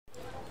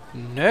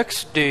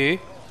Next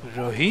day,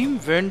 Raheem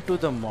went to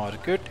the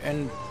market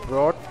and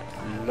brought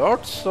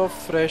lots of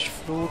fresh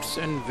fruits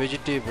and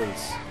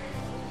vegetables.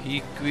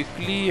 He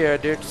quickly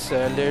added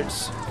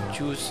salads,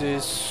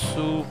 juices,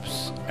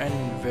 soups, and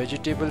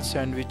vegetable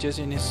sandwiches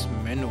in his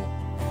menu.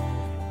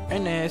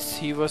 And as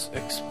he was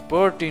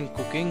expert in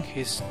cooking,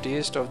 his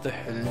taste of the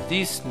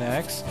healthy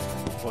snacks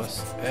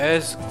was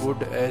as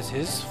good as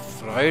his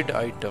fried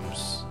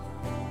items.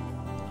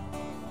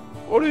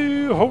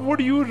 Arey, how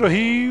are you,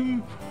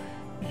 Raheem?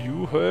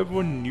 You have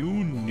a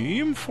new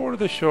name for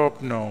the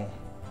shop now.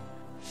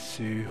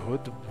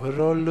 Sehat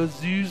Bhara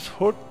Lazeez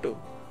Hut.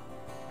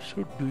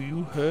 So do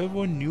you have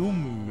a new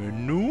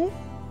menu?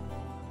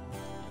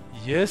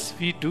 Yes,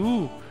 we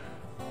do.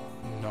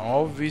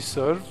 Now we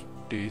serve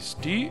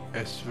tasty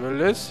as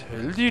well as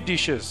healthy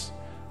dishes.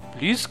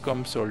 Please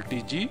come,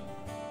 Salty ji.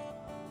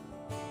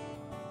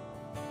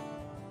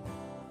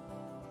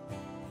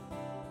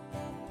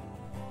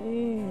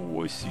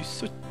 Oh, I see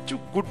such a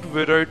good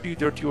variety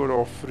that you are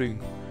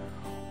offering.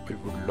 I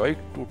would like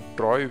to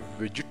try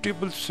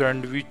vegetable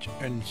sandwich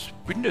and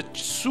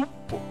spinach soup.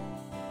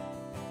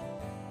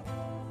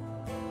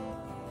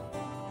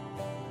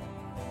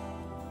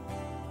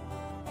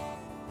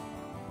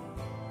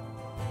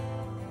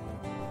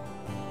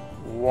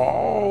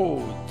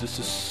 Wow, this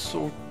is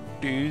so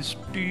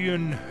tasty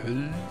and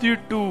healthy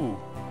too.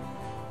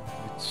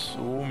 With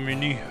so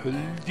many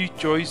healthy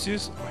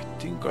choices, I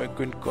think I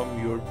can come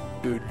here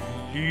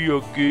daily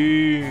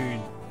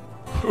again.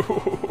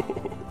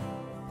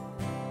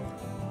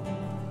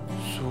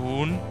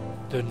 Soon,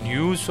 the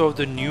news of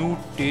the new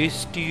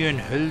tasty and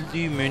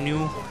healthy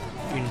menu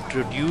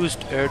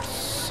introduced at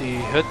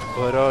Sehat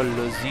Bhara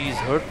Lazeez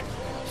Hut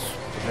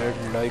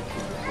spread like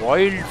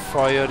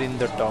wildfire in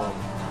the town.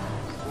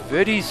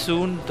 Very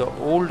soon, the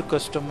old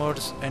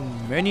customers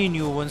and many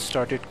new ones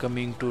started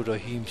coming to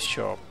Raheem's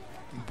shop.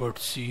 But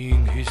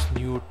seeing his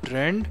new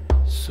trend,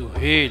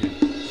 Suhail,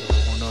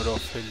 the owner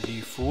of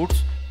Healthy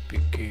Foods,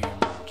 became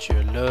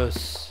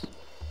jealous.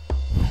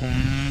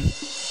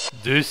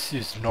 This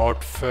is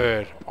not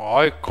fair.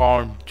 I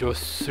can't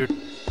just sit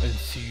and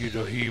see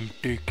Raheem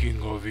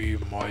taking away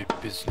my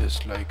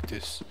business like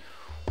this.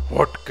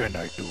 What can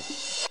I do?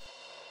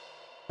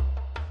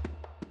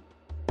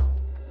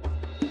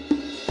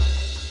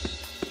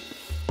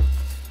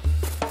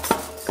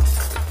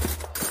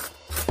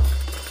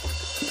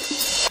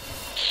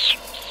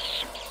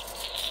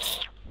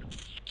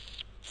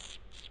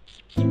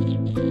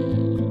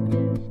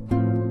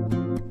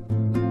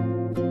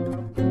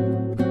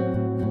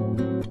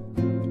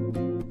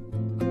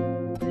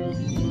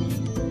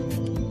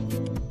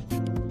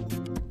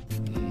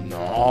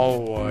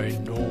 Now I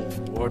know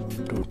what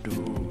to do.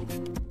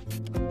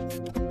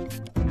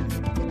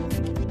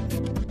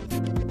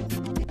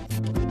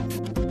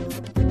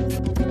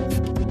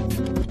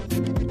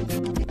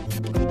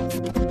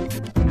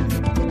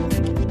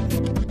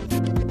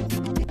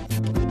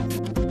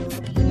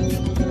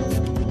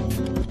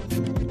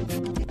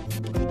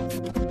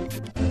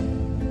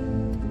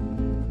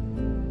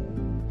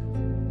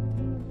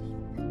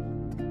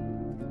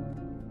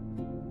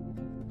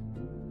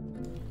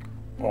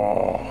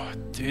 Oh,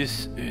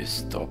 this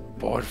is the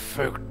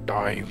perfect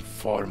time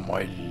for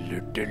my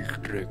little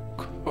trick.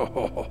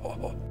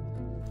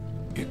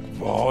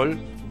 Iqbal,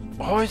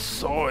 I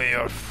saw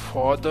your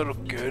father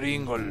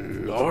carrying a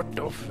lot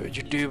of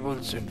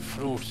vegetables and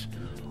fruits.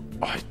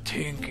 I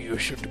think you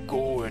should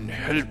go and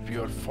help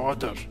your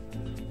father.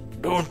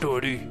 Don't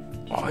worry,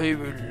 I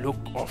will look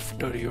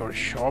after your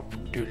shop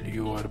till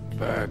you are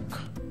back.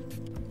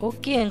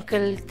 Okay,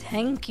 uncle,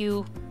 thank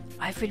you.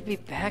 I will be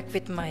back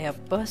with my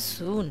Abba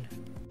soon.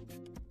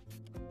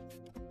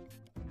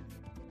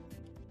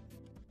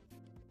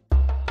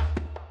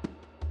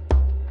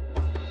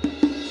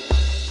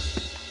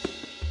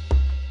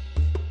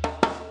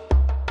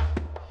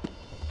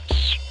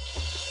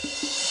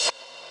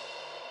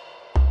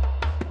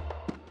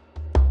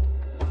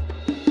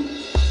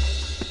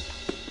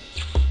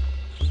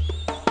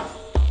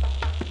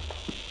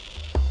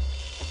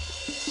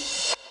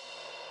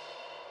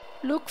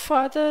 Look,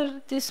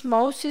 father, this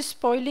mouse is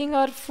spoiling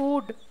our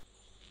food.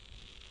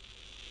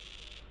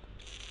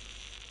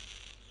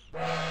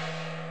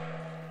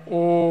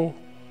 Oh,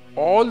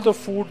 all the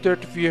food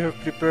that we have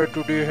prepared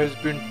today has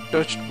been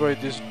touched by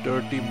this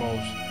dirty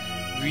mouse.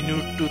 We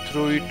need to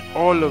throw it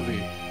all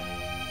away.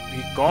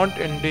 We can't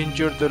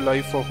endanger the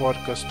life of our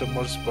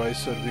customers by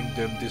serving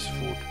them this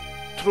food.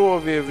 Throw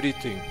away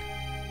everything.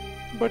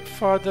 But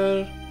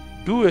father,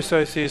 do as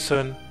I say,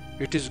 son.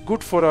 It is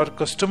good for our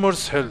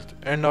customers' health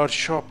and our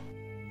shop.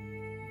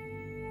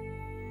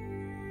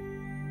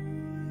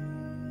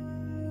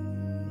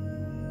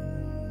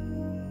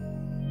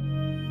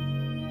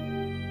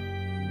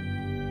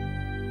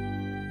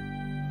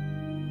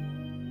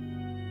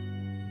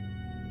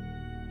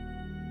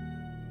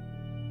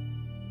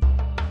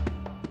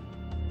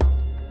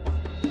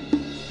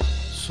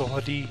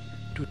 Sorry,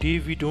 today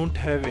we don't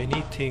have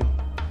anything.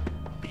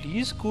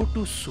 please go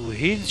to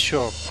Suhail's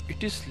shop.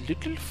 It is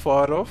little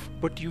far off,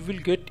 but you will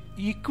get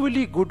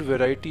equally good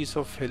varieties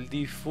of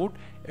healthy food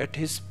at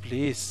his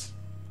place.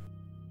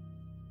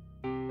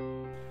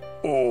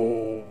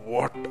 Oh,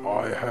 what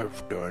I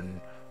have done.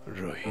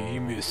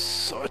 Raheem is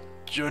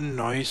such a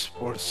nice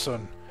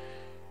person.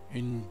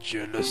 In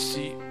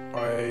jealousy,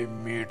 I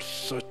made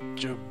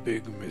such a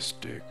big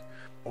mistake.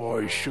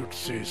 I should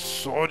say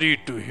sorry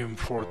to him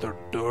for the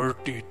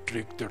dirty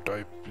trick that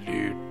I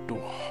played to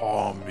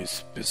harm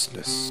his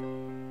business.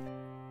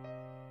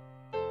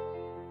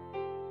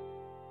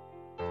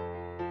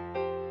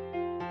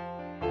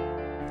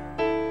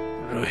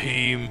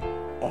 Raheem,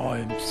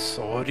 I'm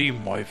sorry,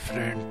 my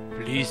friend.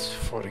 Please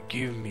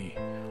forgive me.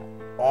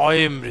 I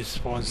am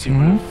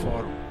responsible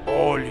for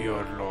all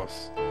your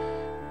loss.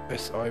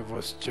 As I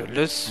was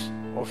jealous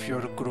of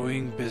your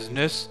growing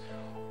business,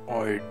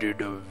 I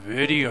did a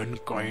very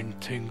unkind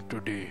thing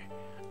today.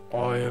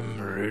 I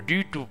am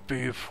ready to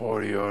pay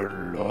for your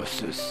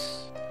losses.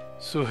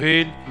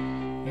 Suhail,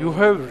 you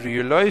have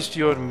realized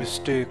your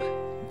mistake.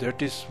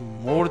 That is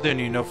more than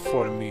enough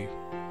for me.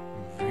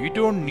 We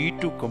don't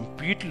need to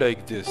compete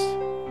like this.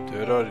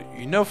 There are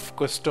enough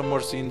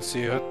customers in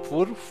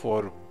Sehatpur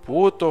for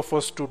both of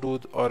us to do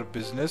our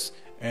business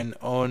and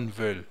earn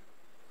well.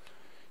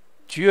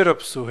 Cheer up,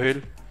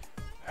 Suhail.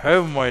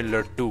 Have my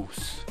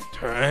laddus.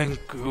 Thank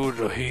you,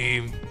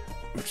 Raheem.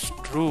 It's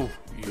true,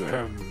 you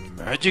have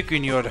magic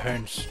in your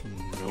hands.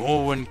 No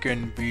one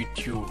can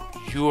beat you.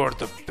 You are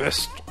the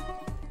best.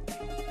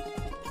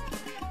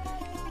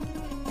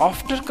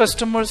 After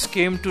customers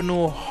came to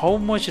know how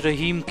much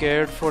Raheem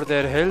cared for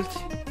their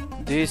health,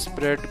 they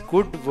spread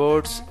good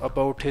words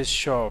about his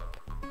shop.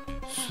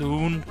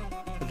 Soon,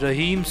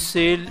 Raheem's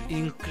sale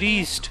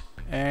increased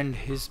and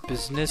his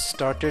business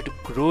started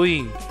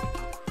growing.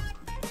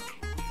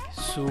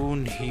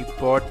 Soon he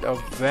bought a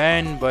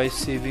van by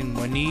saving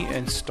money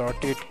and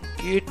started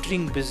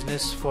catering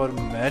business for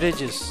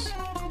marriages.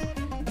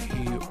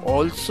 He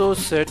also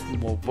set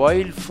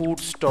mobile food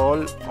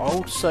stall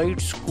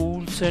outside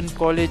schools and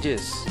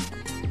colleges.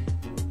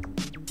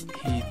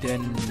 He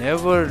then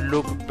never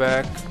looked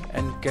back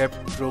and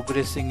kept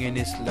progressing in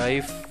his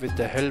life with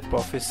the help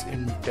of his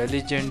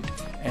intelligent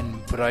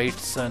and bright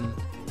son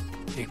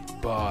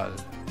Iqbal.